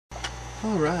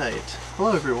Alright,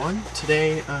 hello everyone.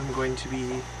 Today I'm going to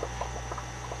be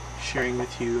sharing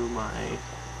with you my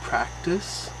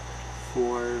practice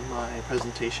for my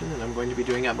presentation, and I'm going to be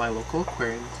doing it at my local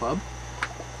aquarium club.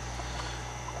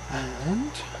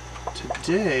 And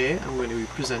today I'm going to be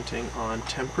presenting on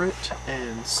temperate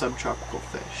and subtropical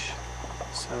fish.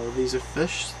 So these are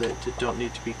fish that don't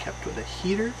need to be kept with a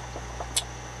heater.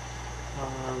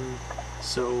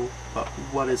 But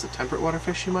what is a temperate water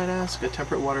fish, you might ask? A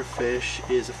temperate water fish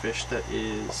is a fish that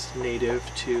is native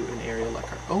to an area like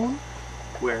our own,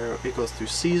 where it goes through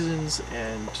seasons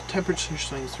and temperature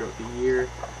swings throughout the year.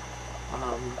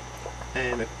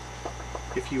 And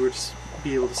if you were to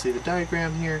be able to see the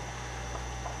diagram here,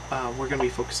 we're going to be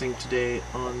focusing today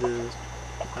on the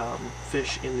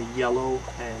fish in the yellow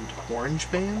and orange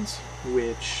bands,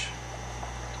 which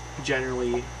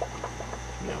generally,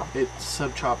 it's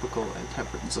subtropical and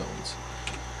temperate zones.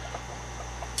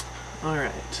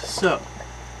 Alright, so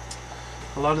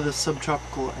a lot of the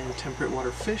subtropical and temperate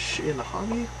water fish in the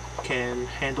hobby can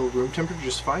handle room temperature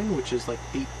just fine, which is like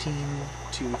 18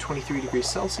 to 23 degrees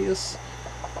Celsius.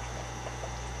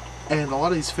 And a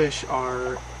lot of these fish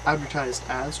are advertised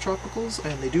as tropicals,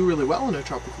 and they do really well in a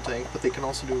tropical tank, but they can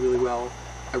also do really well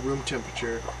at room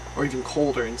temperature, or even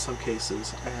colder in some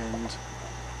cases, and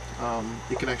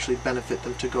it can actually benefit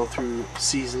them to go through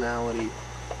seasonality.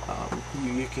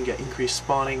 You can get increased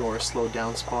spawning or slowed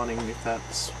down spawning if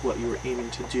that's what you were aiming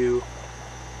to do,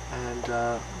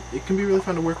 and it can be really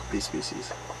fun to work with these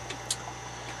species.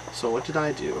 So what did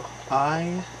I do?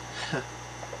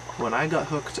 When I got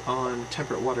hooked on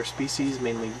temperate water species,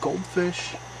 mainly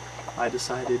goldfish, I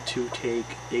decided to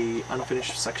take an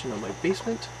unfinished section of my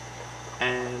basement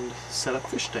and set up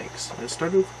fish tanks. And it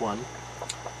started with one,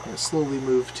 and it slowly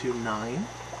moved to 9.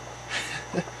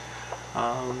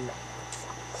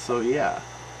 So yeah,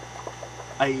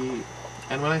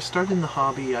 and when I started in the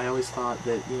hobby, I always thought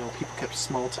that people kept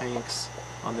small tanks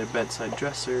on their bedside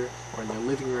dresser or in their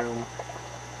living room,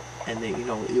 and they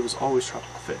it was always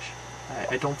tropical fish.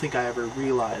 I don't think I ever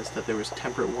realized that there was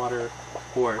temperate water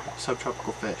or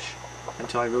subtropical fish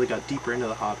until I really got deeper into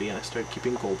the hobby and I started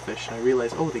keeping goldfish, and I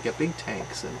realized, oh, they get big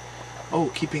tanks, and oh,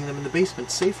 keeping them in the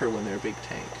basement's safer when they're a big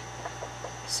tank.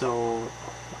 So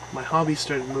my hobby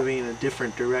started moving in a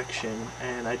different direction,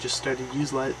 and I just started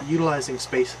utilizing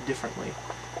space differently.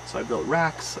 So I built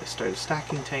racks, I started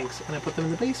stacking tanks, and I put them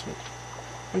in the basement.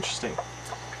 Interesting.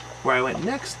 Where I went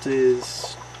next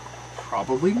is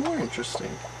probably more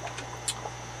interesting.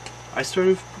 I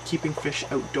started keeping fish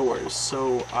outdoors,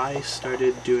 so I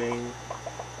started doing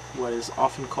what is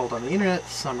often called on the internet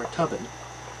summer tubbing.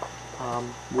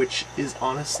 Which is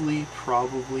honestly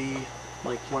probably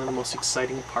like one of the most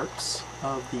exciting parts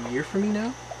of the year for me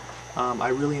now. I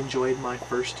really enjoyed my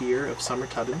first year of summer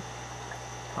tubbing.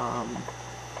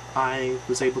 I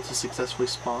was able to successfully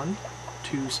spawn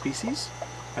 2 species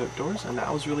outdoors, and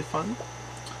that was really fun.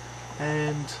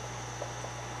 And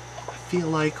I feel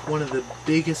like one of the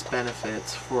biggest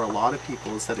benefits for a lot of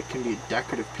people is that it can be a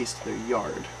decorative piece to their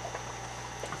yard.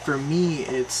 For me,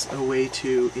 it's a way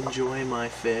to enjoy my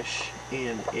fish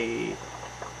in a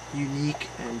unique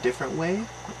and different way,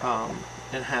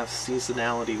 and have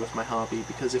seasonality with my hobby,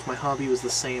 because if my hobby was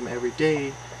the same every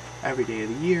day of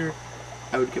the year,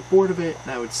 I would get bored of it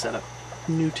and I would set up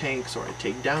new tanks or I'd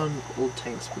take down old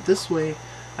tanks. But this way,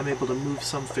 I'm able to move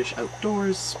some fish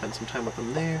outdoors, spend some time with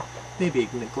them there, maybe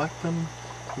neglect them,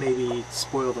 maybe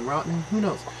spoil them rotten, who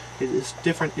knows. It is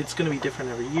different. It's going to be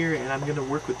different every year, and I'm going to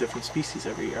work with different species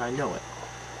every year. I know it.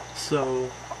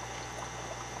 So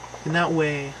in that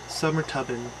way, summer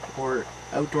tubbing or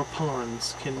outdoor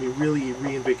ponds can really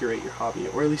reinvigorate your hobby,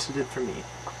 or at least it did for me.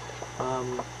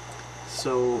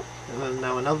 So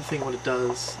now another thing it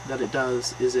does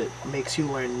is it makes you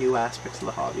learn new aspects of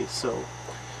the hobby. So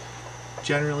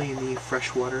generally in the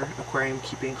freshwater aquarium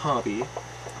keeping hobby,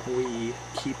 we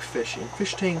keep fish in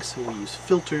fish tanks, and we use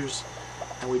filters,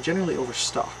 and we generally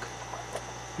overstock.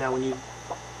 Now when you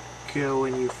go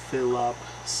and you fill up,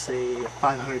 say, a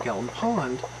 500-gallon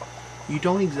pond, you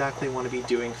don't exactly want to be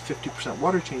doing 50%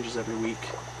 water changes every week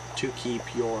to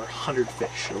keep your 100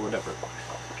 fish or whatever.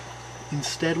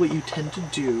 Instead, what you tend to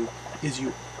do is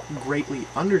you greatly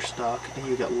understock, and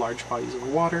you get large bodies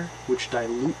of water which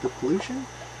dilute the pollution,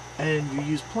 and you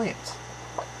use plants.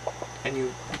 And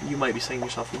you might be saying to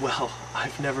yourself, well,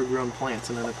 I've never grown plants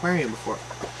in an aquarium before.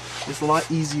 It's a lot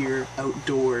easier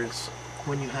outdoors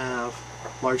when you have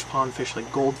large pond fish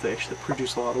like goldfish that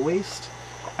produce a lot of waste,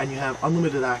 and you have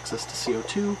unlimited access to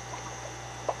CO2.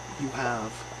 You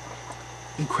have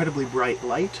incredibly bright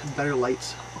light. Better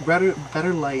light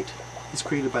is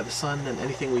created by the sun than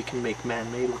anything we can make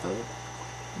man-made with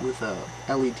with a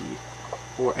LED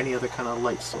or any other kind of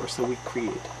light source that we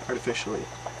create artificially.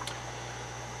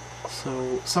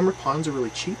 So summer ponds are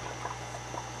really cheap.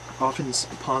 Often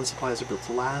pond supplies are built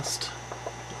to last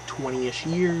 20-ish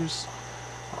years.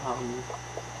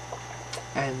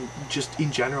 And just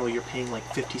in general, you're paying like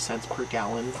 50 cents per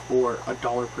gallon or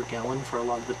 $1 per gallon for a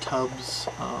lot of the tubs,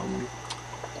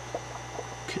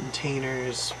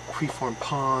 containers, preformed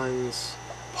ponds.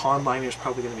 Pond liner is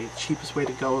probably going to be the cheapest way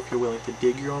to go if you're willing to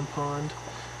dig your own pond.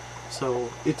 So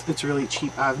it's a really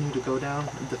cheap avenue to go down.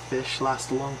 The fish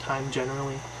last a long time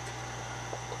generally.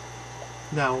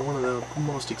 Now, one of the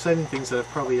most exciting things that I've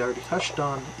probably already touched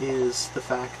on is the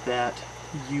fact that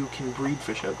you can breed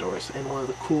fish outdoors. And one of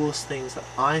the coolest things that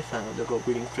I found about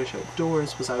breeding fish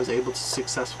outdoors was I was able to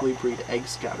successfully breed egg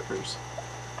scatterers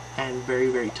and very,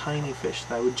 very tiny fish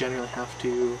that I would generally have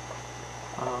to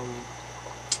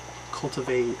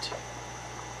cultivate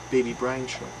baby brine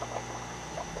shrimp.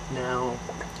 Now,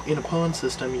 in a pond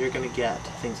system, you're going to get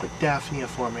things like Daphnia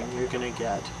forming, you're going to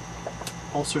get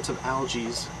all sorts of algae,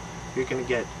 you're going to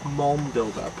get mulm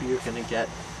buildup, you're going to get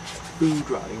food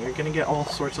rotting, you're going to get all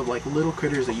sorts of like little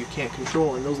critters that you can't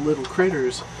control, and those little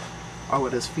critters are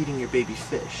what is feeding your baby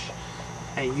fish.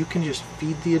 And you can just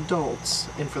feed the adults,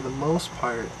 and for the most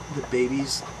part, the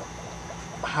babies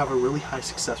have a really high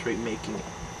success rate making it.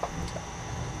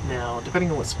 Now,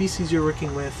 depending on what species you're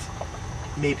working with,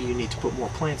 maybe you need to put more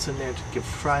plants in there to give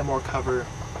fry more cover,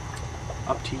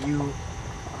 up to you.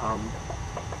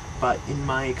 But in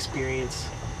my experience,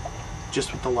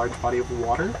 just with the large body of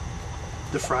water,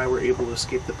 the fry were able to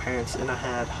escape the parents, and I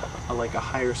had a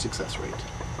higher success rate.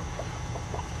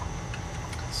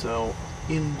 So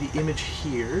in the image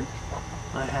here,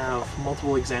 I have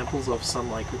multiple examples of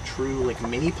some true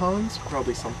mini ponds,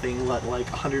 probably something like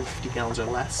 150 gallons or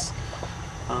less.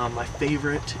 My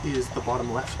favorite is the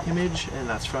bottom left image, and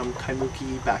that's from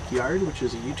Kaimuki Backyard, which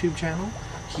is a YouTube channel.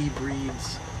 He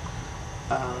breeds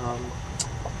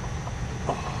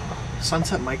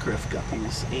sunset microref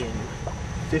guppies in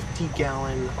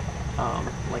 50-gallon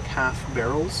half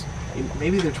barrels.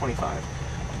 Maybe they're 25.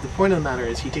 But the point of the matter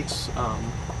is he takes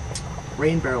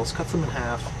rain barrels, cuts them in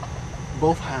half,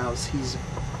 both halves he's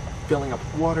filling up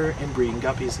with water and breeding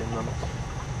guppies in them,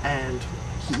 and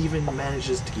he even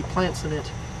manages to keep plants in it.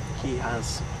 He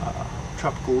has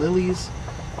tropical lilies.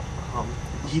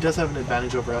 He does have an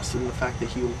advantage over us in the fact that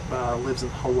he lives in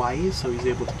Hawaii, so he's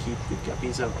able to keep the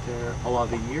guppies out there a lot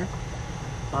of the year.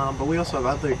 But we also have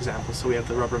other examples. So we have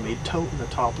the Rubbermaid tote in the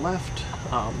top left.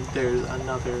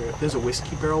 There's a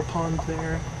whiskey barrel pond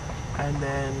there, and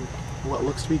then what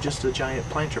looks to be just a giant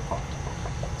planter pot.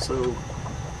 So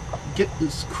get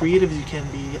as creative as you can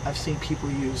be. I've seen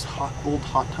people use old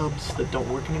hot tubs that don't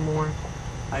work anymore.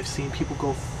 I've seen people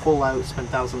go full out, spend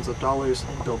thousands of dollars,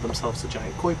 and build themselves a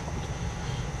giant koi pond.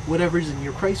 Whatever's in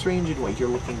your price range and what you're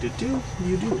looking to do,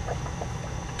 you do.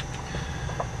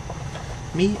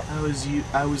 Me,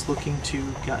 I was looking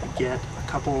to get a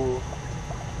couple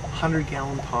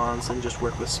 100-gallon ponds and just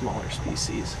work with smaller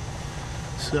species.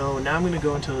 So now I'm going to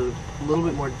go into a little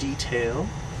bit more detail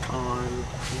on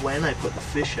when I put the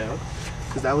fish out,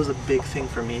 because that was a big thing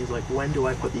for me. Like, when do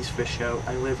I put these fish out?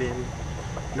 I live in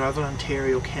Northern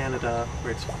Ontario, Canada,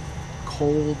 where it's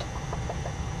cold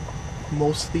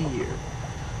most of the year.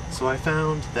 So I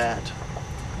found that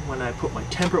when I put my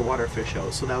temperate water fish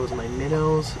out, so that was my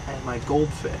minnows and my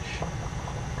goldfish,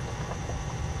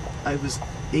 I was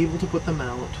able to put them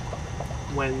out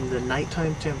when the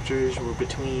nighttime temperatures were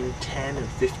between 10 and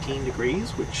 15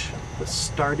 degrees, which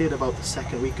started about the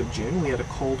second week of June. We had a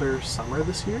colder summer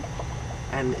this year,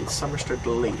 and summer started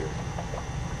later.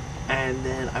 And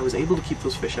then I was able to keep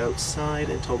those fish outside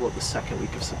until about the second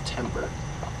week of September.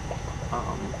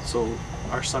 So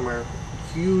our summer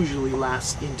usually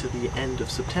lasts into the end of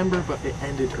September, but it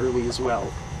ended early as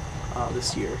well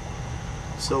this year.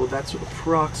 So that's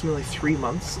approximately 3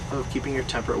 months of keeping your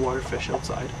temperate water fish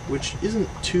outside, which isn't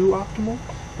too optimal,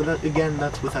 but that, again,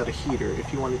 that's without a heater.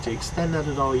 If you wanted to extend that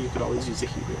at all, you could always use a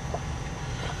heater.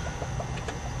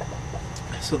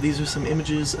 So these are some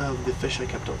images of the fish I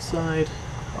kept outside.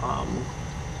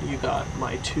 You got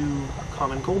my 2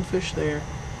 common goldfish there,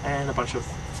 and a bunch of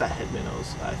fathead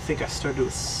minnows. I think I started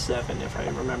with 7 if I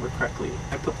remember correctly.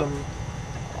 I put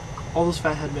all those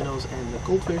fathead minnows and the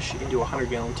goldfish into a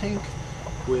 100-gallon tank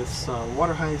with some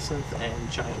water hyacinth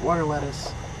and giant water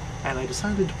lettuce, and I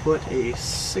decided to put a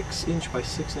 6-inch by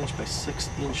 6-inch by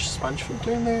 6-inch sponge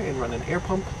filter in there and run an air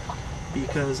pump,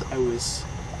 because I was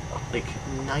like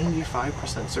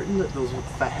 95% certain that those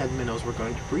fathead minnows were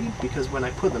going to breed, because when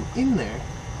I put them in there,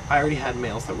 I already had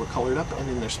males that were colored up and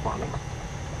in there spawning.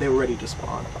 They were ready to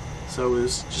spawn. So it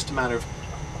was just a matter of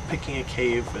picking a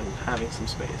cave and having some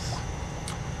space.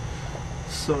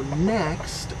 So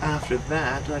next, after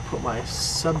that, I put my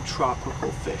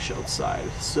subtropical fish outside.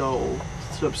 So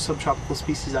subtropical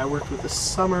species I worked with this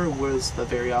summer was the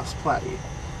Varios platy.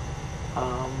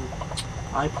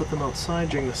 I put them outside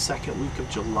during the second week of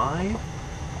July.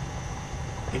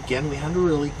 Again, we had a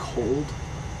really cold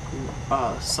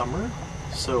summer,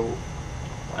 so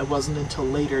it wasn't until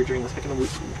later during the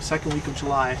second week of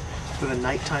July, where the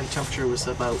nighttime temperature was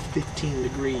about 15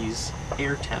 degrees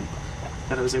air temp,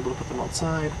 that I was able to put them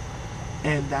outside,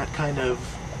 and that kind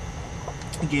of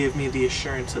gave me the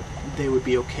assurance that they would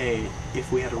be okay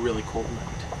if we had a really cold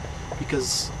night.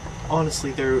 Because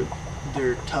honestly, their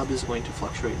tub is going to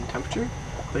fluctuate in temperature,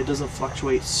 but it doesn't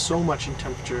fluctuate so much in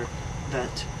temperature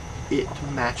that it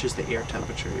matches the air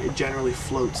temperature. It generally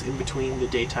floats in between the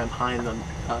daytime high and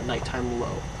the nighttime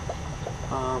low.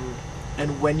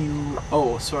 And when you,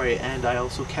 and I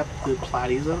also kept the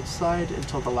platies outside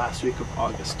until the last week of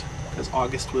August, because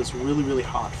August was really, really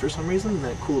hot for some reason, and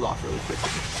then it cooled off really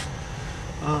quickly.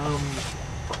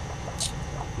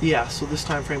 Yeah, so this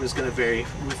time frame is going to vary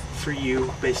for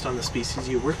you based on the species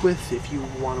you work with. If you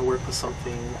want to work with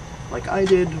something like I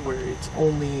did, where it's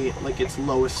only, like, its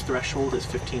lowest threshold is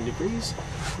 15 degrees,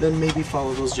 then maybe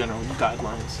follow those general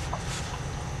guidelines.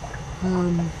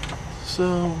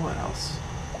 So what else?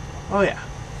 Oh yeah.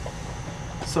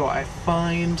 So I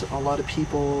find a lot of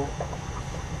people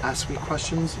ask me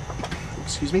questions,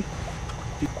 excuse me,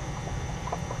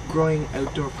 growing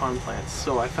outdoor pond plants.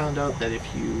 So I found out that if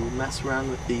you mess around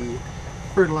with the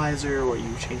fertilizer or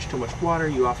you change too much water,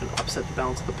 you often upset the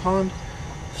balance of the pond.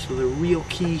 So the real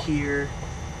key here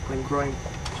when growing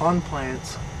pond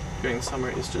plants during summer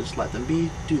is to just let them be,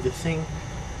 do the thing.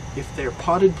 If they're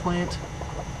potted plant,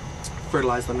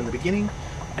 fertilize them in the beginning,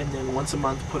 and then once a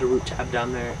month put a root tab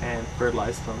down there and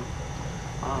fertilize them.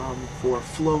 For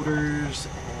floaters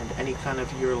and any kind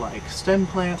of your like stem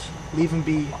plant, leave them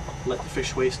be, let the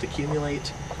fish waste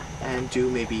accumulate, and do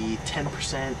maybe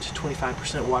 10% to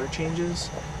 25% water changes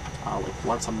like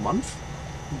once a month.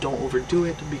 Don't overdo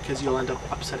it because you'll end up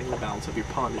upsetting the balance of your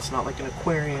pond. It's not like an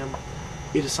aquarium.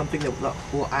 It is something that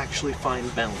will actually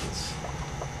find balance.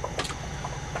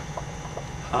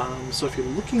 So if you're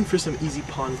looking for some easy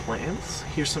pond plants,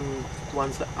 here's some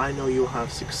ones that I know you'll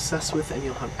have success with and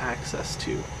you'll have access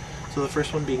to. So the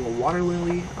first one being a water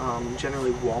lily.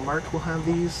 Generally Walmart will have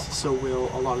these, so will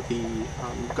a lot of the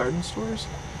garden stores.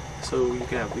 So you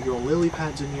can have your own lily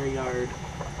pads in your yard,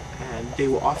 and they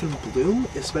will often bloom,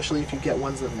 especially if you get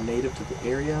ones that are native to the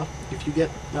area. If you get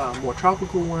more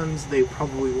tropical ones, they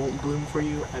probably won't bloom for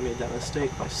you. I made that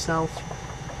mistake myself,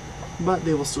 but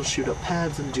they will still shoot up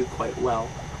pads and do quite well.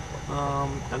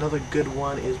 Another good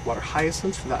one is water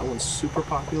hyacinth. That one's super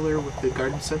popular with the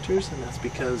garden centers, and that's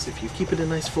because if you keep it in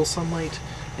nice full sunlight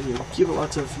and you give it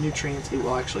lots of nutrients, it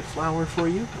will actually flower for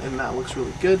you, and that looks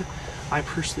really good. I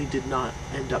personally did not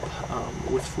end up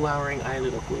with flowering. I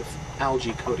ended up with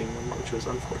algae coating them, which was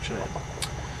unfortunate.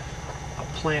 A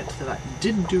plant that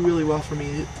did do really well for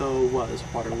me though was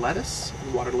water lettuce.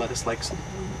 Water lettuce likes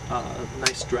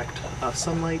nice direct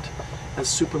sunlight, has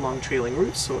super long trailing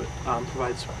roots, so it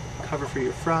provides cover for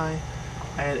your fry,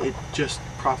 and it just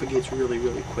propagates really,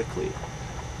 really quickly.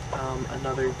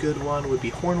 Another good one would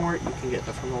be hornwort. You can get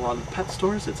that from a lot of the pet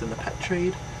stores. It's in the pet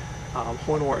trade.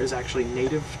 Hornwort is actually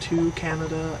native to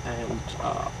Canada and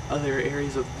other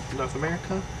areas of North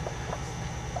America,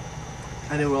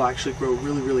 and it will actually grow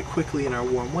really, really quickly in our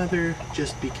warm weather.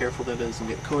 Just be careful that it doesn't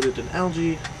get coated in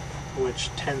algae, which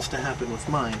tends to happen with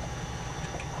mine.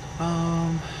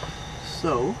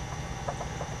 So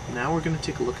now we're going to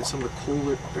take a look at some of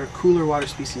the cooler water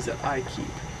species that I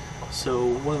keep. So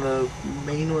one of the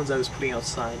main ones I was putting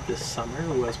outside this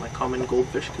summer was my common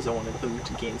goldfish, because I wanted them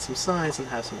to gain some size and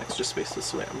have some extra space to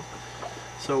swim.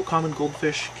 So common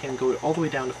goldfish can go all the way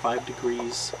down to 5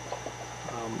 degrees,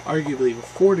 arguably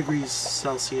 4 degrees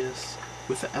Celsius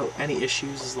without any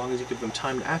issues, as long as you give them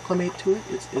time to acclimate to it.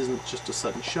 It isn't just a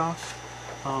sudden shock.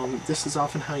 This is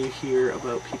often how you hear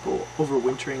about people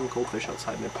overwintering goldfish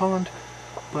outside in their pond,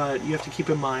 but you have to keep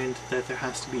in mind that there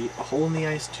has to be a hole in the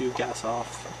ice to gas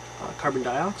off carbon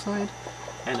dioxide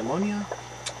and ammonia,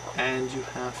 and you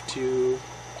have to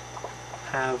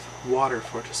have water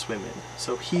for it to swim in.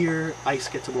 So here, ice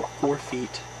gets about 4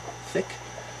 feet thick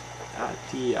at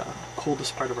the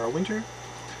coldest part of our winter,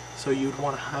 so you'd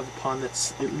want to have a pond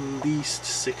that's at least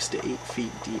 6 to 8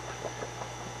 feet deep.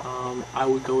 I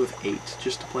would go with 8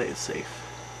 just to play it safe.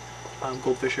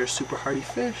 Goldfish are super hardy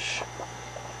fish,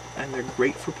 and they're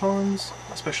great for ponds,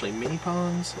 especially mini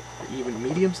ponds, or even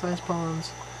medium-sized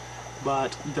ponds.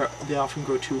 but they often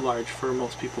grow too large for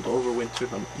most people to overwinter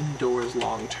them indoors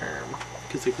long term,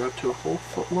 because they grow up to a whole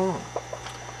foot long.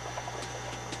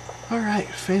 Alright,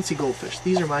 fancy goldfish.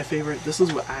 These are my favorite. This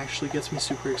is what actually gets me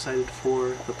super excited for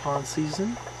the pond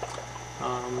season.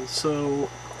 So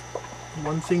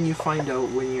one thing you find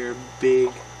out when you're a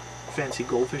big fancy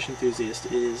goldfish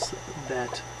enthusiast is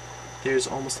that there's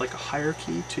almost like a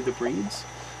hierarchy to the breeds.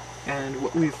 And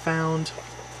what we've found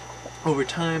over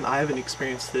time, I haven't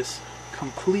experienced this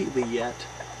completely yet,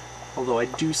 although I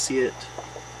do see it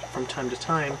from time to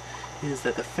time, is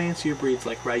that the fancier breeds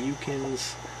like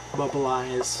Ryukins, Bubble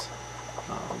Eyes,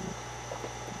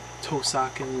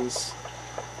 Tosakins,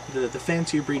 the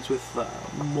fancier breeds with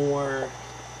more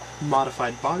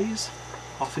modified bodies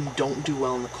often don't do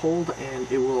well in the cold,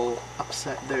 and it will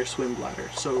upset their swim bladder.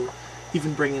 So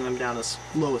even bringing them down as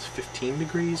low as 15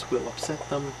 degrees will upset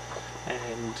them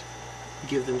and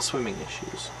give them swimming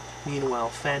issues. Meanwhile,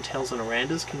 fantails and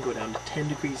orandas can go down to 10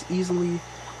 degrees easily,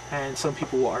 and some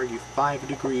people will argue 5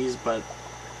 degrees, but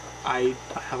I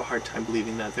have a hard time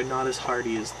believing that. They're not as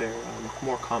hardy as their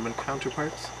more common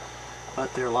counterparts,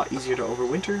 but they're a lot easier to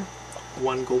overwinter.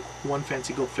 One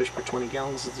fancy goldfish per 20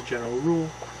 gallons is the general rule.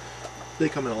 They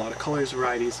come in a lot of colors,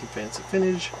 varieties, and fancy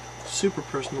finish. Super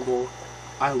personable.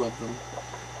 I love them.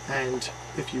 And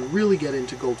if you really get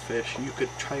into goldfish, you could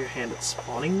try your hand at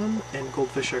spawning them, and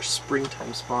goldfish are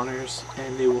springtime spawners,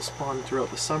 and they will spawn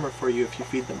throughout the summer for you if you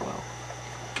feed them well.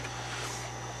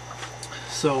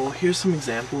 So here's some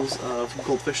examples of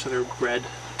goldfish that are bred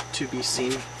to be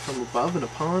seen from above in a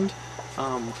pond.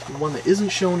 One that isn't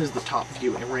shown is the top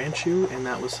view Ranchu, and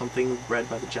that was something bred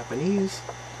by the Japanese.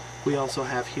 We also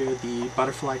have here the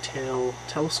butterfly tail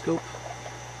telescope.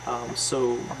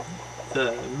 So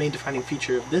the main defining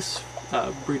feature of this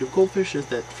breed of goldfish is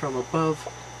that from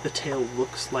above the tail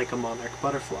looks like a monarch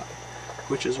butterfly,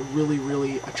 which is a really,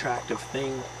 really attractive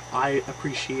thing. I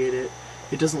appreciate it.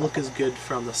 It doesn't look as good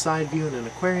from the side view in an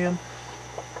aquarium,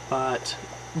 but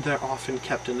they're often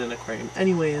kept in an aquarium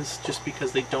anyways, just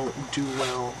because they don't do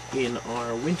well in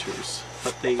our winters.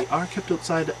 But they are kept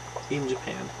outside in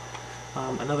Japan.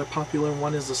 Another popular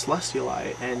one is the celestial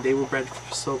eye, and they were bred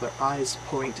so their eyes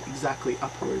point exactly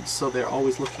upwards, so they're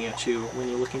always looking at you when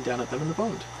you're looking down at them in the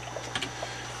pond.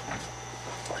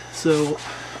 So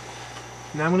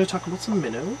now I'm going to talk about some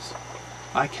minnows.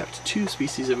 I kept 2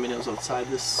 species of minnows outside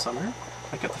this summer.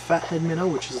 I kept the fathead minnow,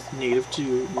 which is native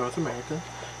to North America,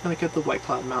 and I kept the white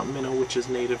cloud mountain minnow, which is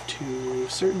native to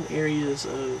certain areas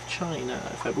of China,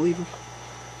 if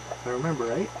I remember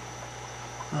right.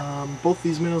 Both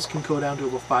these minnows can go down to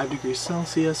about 5 degrees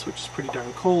Celsius, which is pretty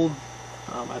darn cold.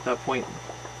 At that point,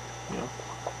 you know,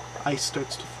 ice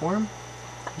starts to form,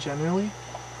 generally,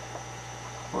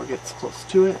 or gets close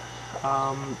to it.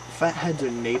 Fatheads are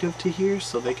native to here,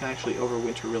 so they can actually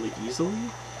overwinter really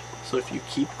easily. So if you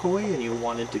keep koi and you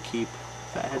wanted to keep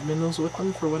fathead minnows with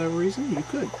them for whatever reason, you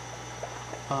could.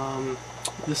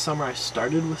 This summer I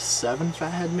started with 7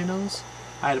 fathead minnows.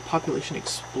 I had a population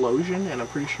explosion, and I'm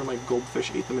pretty sure my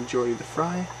goldfish ate the majority of the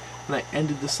fry. And I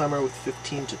ended the summer with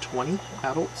 15 to 20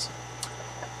 adults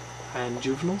and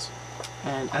juveniles.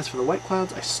 And as for the white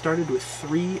clouds, I started with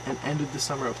 3 and ended the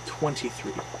summer with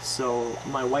 23. So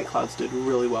my white clouds did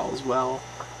really well as well.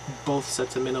 Both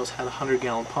sets of minnows had a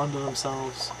 100-gallon pond to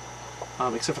themselves.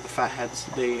 Except for the fatheads,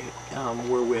 they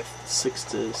were with 6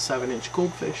 to 7-inch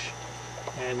goldfish,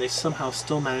 and they somehow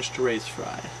still managed to raise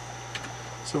fry.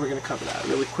 So we're going to cover that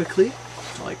really quickly.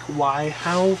 Like,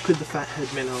 how could the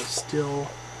fathead minnow still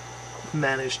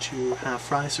manage to have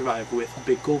fry survive with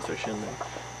big goldfish in there?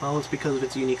 Well, it's because of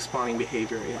its unique spawning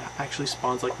behavior. It actually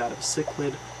spawns like that of a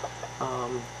cichlid.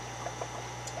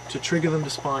 To trigger them to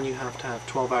spawn, you have to have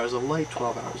 12 hours of light,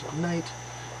 12 hours of night,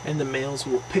 and the males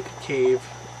will pick a cave,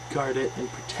 guard it, and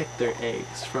protect their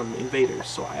eggs from invaders.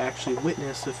 So I actually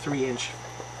witnessed a 3-inch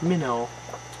minnow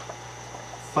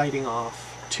fighting off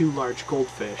 2 large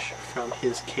goldfish from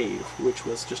his cave, which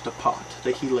was just a pot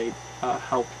that he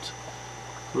helped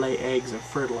lay eggs and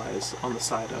fertilize on the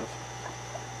side of,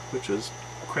 which was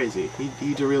crazy.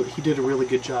 He did a really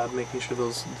good job making sure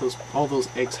all those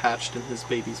eggs hatched and his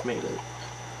babies made it.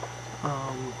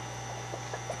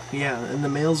 Yeah, and the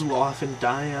males will often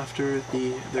die after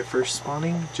their first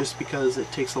spawning, just because it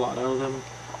takes a lot out of them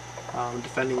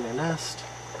defending their nest,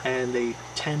 and they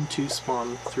tend to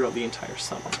spawn throughout the entire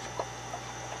summer.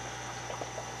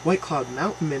 White cloud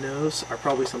mountain minnows are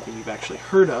probably something you've actually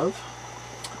heard of,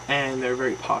 and they're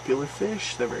very popular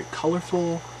fish. They're very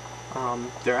colorful.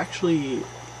 They're actually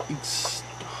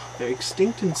they're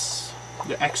extinct and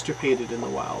they're extirpated in the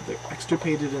wild. They're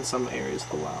extirpated in some areas of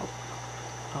the wild.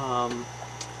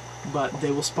 But they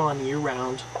will spawn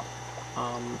year-round.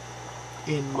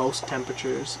 in most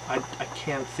temperatures. I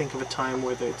can't think of a time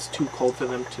where it's too cold for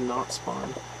them to not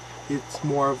spawn. It's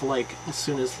more of like as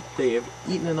soon as they have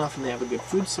eaten enough and they have a good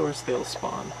food source, they'll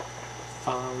spawn.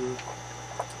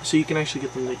 So you can actually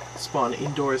get them to spawn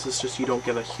indoors, it's just you don't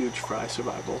get a huge fry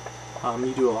survival.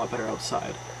 You do a lot better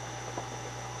outside.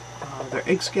 They're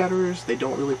egg scatterers, they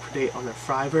don't really predate on their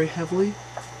fry very heavily,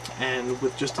 and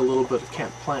with just a little bit of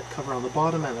plant cover on the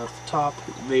bottom and at the top,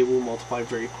 they will multiply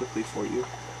very quickly for you.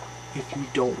 If you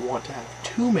don't want to have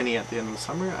too many at the end of the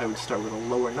summer, I would start with a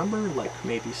lower number, like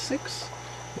maybe 6,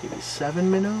 maybe 7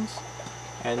 minnows,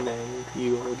 and then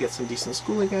you will get some decent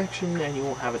schooling action and you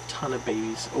won't have a ton of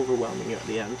babies overwhelming you at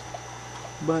the end.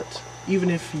 But even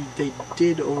if they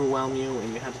did overwhelm you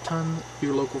and you had a ton,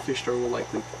 your local fish store will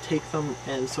likely take them,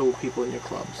 and so will people in your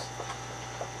clubs.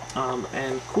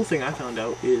 And cool thing I found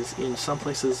out is in some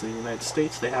places in the United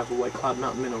States they have white cloud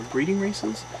mountain minnow breeding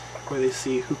races where they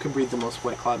see who can breed the most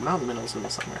white cloud mountain minnows in the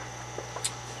summer.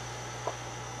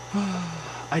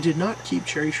 I did not keep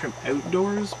cherry shrimp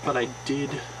outdoors, but I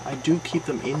do keep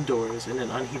them indoors in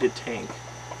an unheated tank.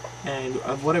 And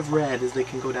what I've read is they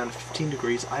can go down to 15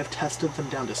 degrees. I've tested them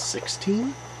down to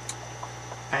 16,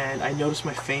 and I noticed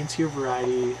my fancier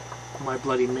variety, my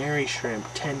Bloody Mary shrimp,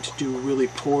 tend to do really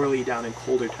poorly down in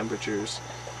colder temperatures.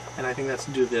 And I think that's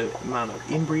due to the amount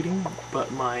of inbreeding,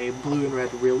 but my blue and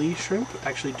red Rilly shrimp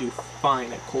actually do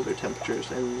fine at colder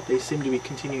temperatures, and they seem to be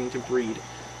continuing to breed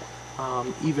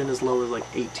even as low as like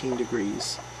 18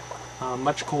 degrees. Too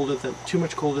much colder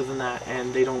than that,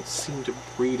 and they don't seem to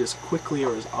breed as quickly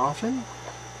or as often,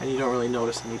 and you don't really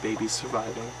notice any babies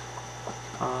surviving.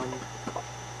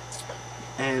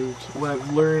 And what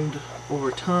I've learned over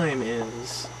time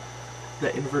is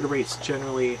that invertebrates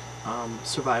generally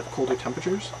survive colder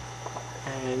temperatures,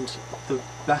 and the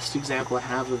best example I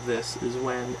have of this is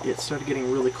when it started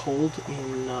getting really cold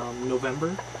in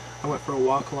November. I went for a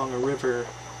walk along a river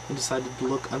and decided to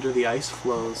look under the ice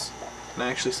floes, and I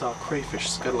actually saw a crayfish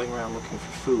scuttling around looking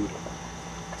for food.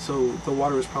 So the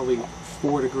water was probably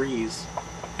 4 degrees,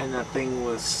 and that thing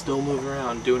was still moving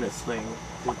around doing its thing.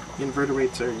 The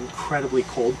invertebrates are incredibly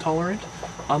cold tolerant,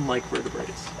 unlike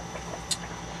vertebrates.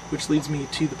 Which leads me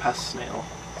to the pest snail.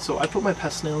 So I put my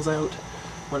pest snails out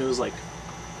when it was like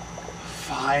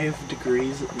 5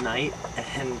 degrees at night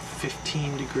and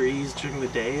 15 degrees during the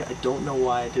day. I don't know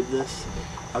why I did this.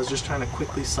 I was just trying to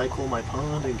quickly cycle my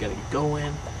pond and get it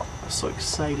going. I was so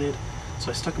excited.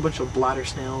 So I stuck a bunch of bladder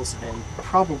snails and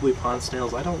probably pond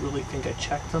snails. I don't really think I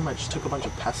checked them. I just took a bunch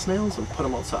of pest snails and put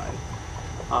them outside.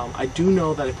 I do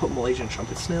know that I put Malaysian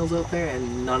trumpet snails out there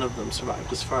and none of them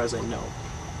survived as far as I know.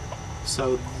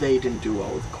 So they didn't do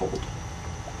well with the cold.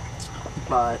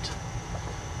 But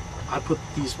I put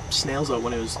these snails out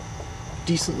when it was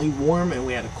decently warm and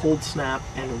we had a cold snap,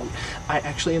 and I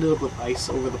actually ended up with ice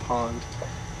over the pond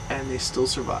and they still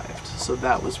survived. So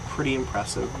that was pretty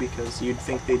impressive because you'd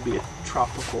think they'd be a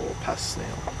tropical pest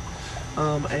snail.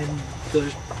 And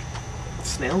the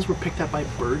snails were picked up by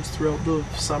birds throughout the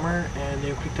summer, and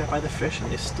they were picked up by the fish, and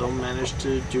they still managed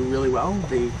to do really well.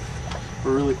 They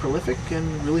were really prolific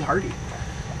and really hardy.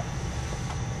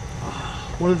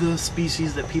 One of the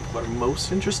species that people are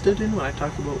most interested in when I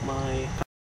talk about my...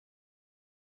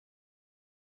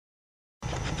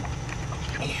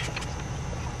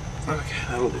 Okay,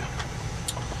 that'll do.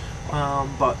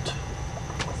 But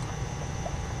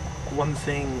one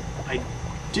thing I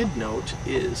did note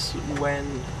is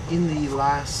when in the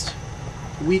last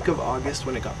week of August,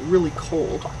 when it got really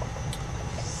cold,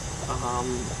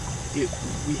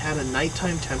 we had a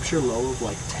nighttime temperature low of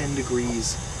like 10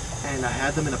 degrees, and I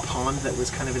had them in a pond that was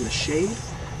kind of in the shade,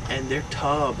 and their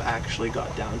tub actually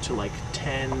got down to like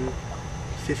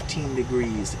 10-15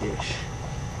 degrees-ish.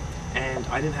 And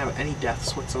I didn't have any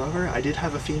deaths whatsoever. I did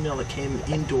have a female that came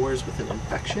indoors with an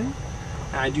infection,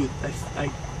 and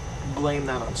I blame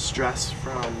that on stress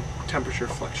from temperature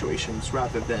fluctuations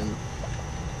rather than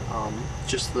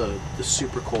just the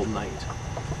super cold night.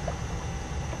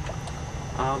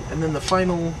 And then the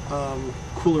final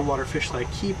cooler water fish that I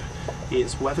keep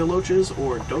is weather loaches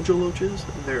or dojo loaches.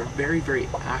 They're very, very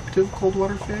active cold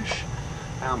water fish.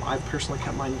 I've personally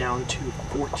kept mine down to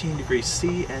 14 degrees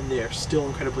C, and they're still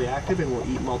incredibly active and will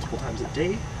eat multiple times a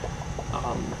day.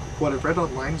 What I've read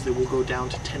online is they will go down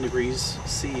to 10 degrees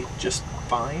C just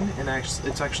fine, and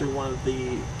it's actually one of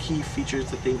the key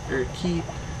features that key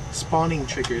spawning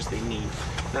triggers they need.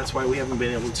 That's why we haven't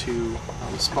been able to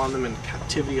spawn them in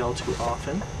captivity all too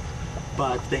often.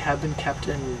 But they have been kept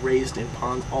and raised in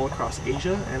ponds all across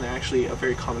Asia, and they're actually a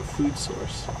very common food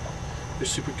source. They're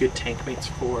super good tank mates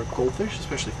for goldfish,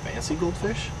 especially fancy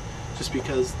goldfish, just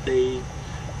because they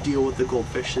deal with the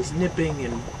goldfish's nipping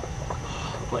and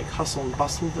like hustle and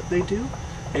bustle that they do,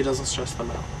 it doesn't stress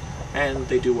them out, and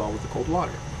they do well with the cold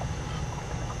water.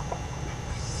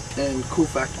 And cool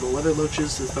fact about weather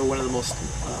loaches is they're one of the most,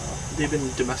 they've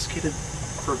been domesticated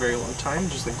for a very long time,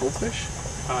 just like goldfish,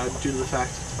 due to the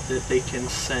fact that they can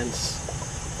sense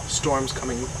storms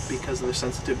coming because of their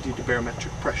sensitivity to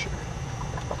barometric pressure.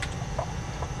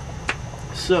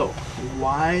 So,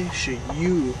 why should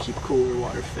you keep cooler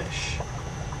water fish?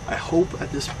 I hope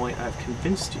at this point I've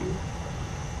convinced you,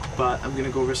 but I'm going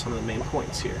to go over some of the main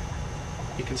points here.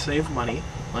 You can save money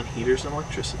on heaters and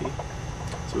electricity.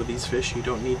 So with these fish, you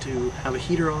don't need to have a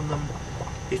heater on them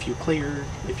if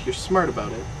you're smart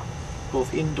about it,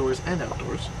 both indoors and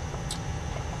outdoors.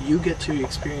 You get to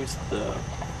experience the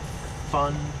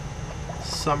fun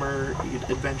summer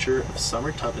adventure of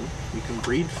summer tubbing. You can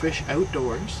breed fish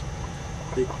outdoors,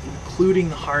 including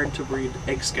the hard to breed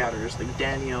egg scatters like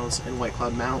Daniels and White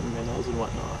Cloud Mountain minnows and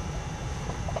whatnot.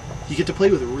 You get to play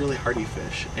with really hardy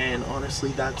fish, and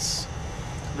honestly that's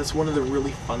one of the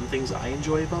really fun things I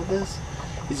enjoy about this,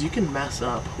 is you can mess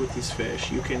up with these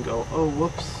fish. You can go, oh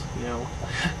whoops, you know,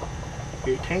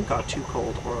 your tank got too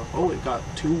cold, or oh it got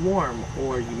too warm,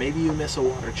 or maybe you miss a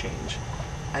water change.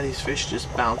 And these fish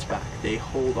just bounce back, they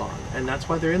hold on, and that's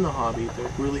why they're in the hobby.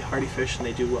 They're really hardy fish and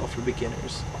they do well for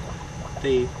beginners.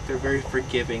 They're very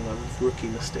forgiving of rookie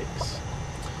mistakes.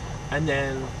 And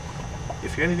then,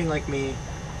 if you're anything like me,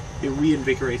 it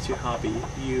reinvigorates your hobby.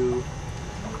 You're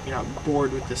not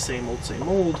bored with the same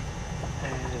old,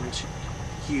 and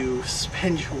you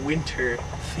spend your winter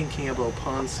thinking about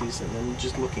pond season and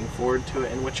just looking forward to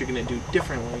it and what you're going to do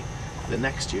differently the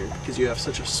next year, because you have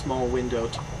such a small window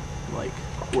to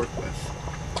work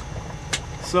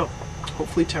with. So,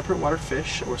 hopefully temperate water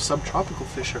fish or subtropical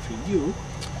fish are for you.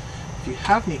 If you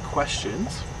have any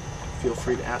questions, feel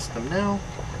free to ask them now,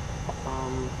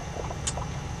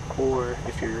 or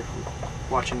if you're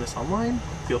watching this online,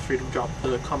 feel free to drop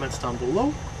the comments down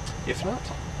below. If not,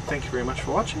 thank you very much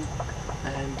for watching,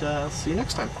 and see you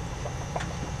next time.